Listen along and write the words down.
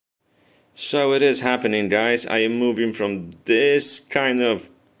So it is happening, guys. I am moving from this kind of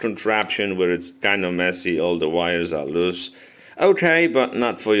contraption where it's kind of messy, all the wires are loose. Okay, but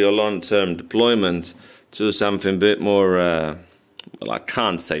not for your long-term deployment, to something a bit more, well, I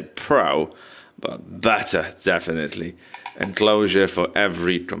can't say pro, but better, definitely. Enclosure for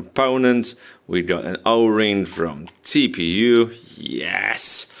every component. We got an O-ring from TPU.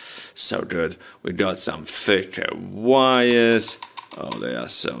 Yes, so good. We got some thicker wires. Oh, they are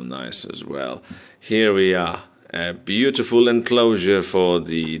so nice as well. Here we are, a beautiful enclosure for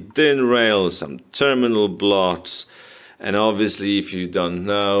the DIN rail, some terminal blocks, and obviously, if you don't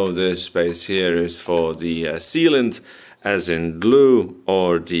know, this space here is for the sealant, as in glue,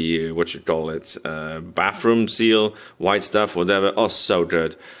 or the, what you call it, bathroom seal, white stuff, whatever. Oh, so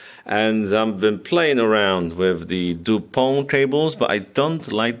good. And I've been playing around with the DuPont cables, but I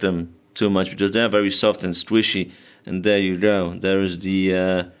don't like them too much because they're very soft and squishy. And there you go, there is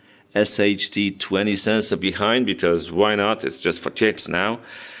the SHT20 sensor behind, because why not, it's just for kicks now.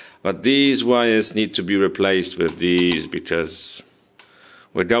 But these wires need to be replaced with these, because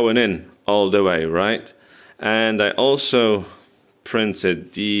we're going in all the way, right? And I also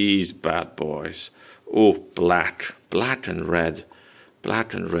printed these bad boys. Oh, black and red.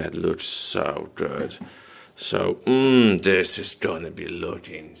 Black and red looks so good. So, this is gonna be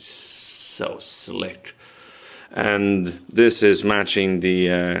looking so slick. And this is matching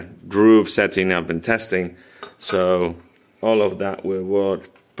the groove setting I've been testing, so all of that will work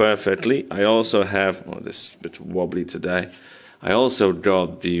perfectly. I also have, oh, this is a bit wobbly today, I also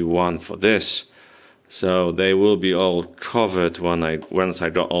got the one for this, so they will be all covered once I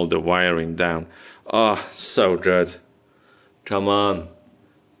got all the wiring down. Oh, so good. Come on,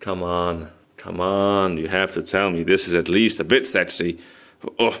 come on, come on, you have to tell me this is at least a bit sexy.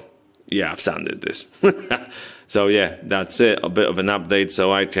 Oh, yeah, I've sanded this. So yeah, that's it, a bit of an update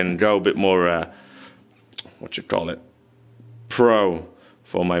so I can go a bit more, what you call it, pro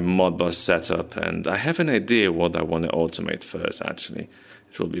for my Modbus setup. And I have an idea what I want to automate first, actually.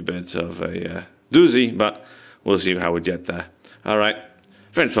 It will be a bit of a doozy, but we'll see how we get there. Alright,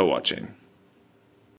 thanks for watching.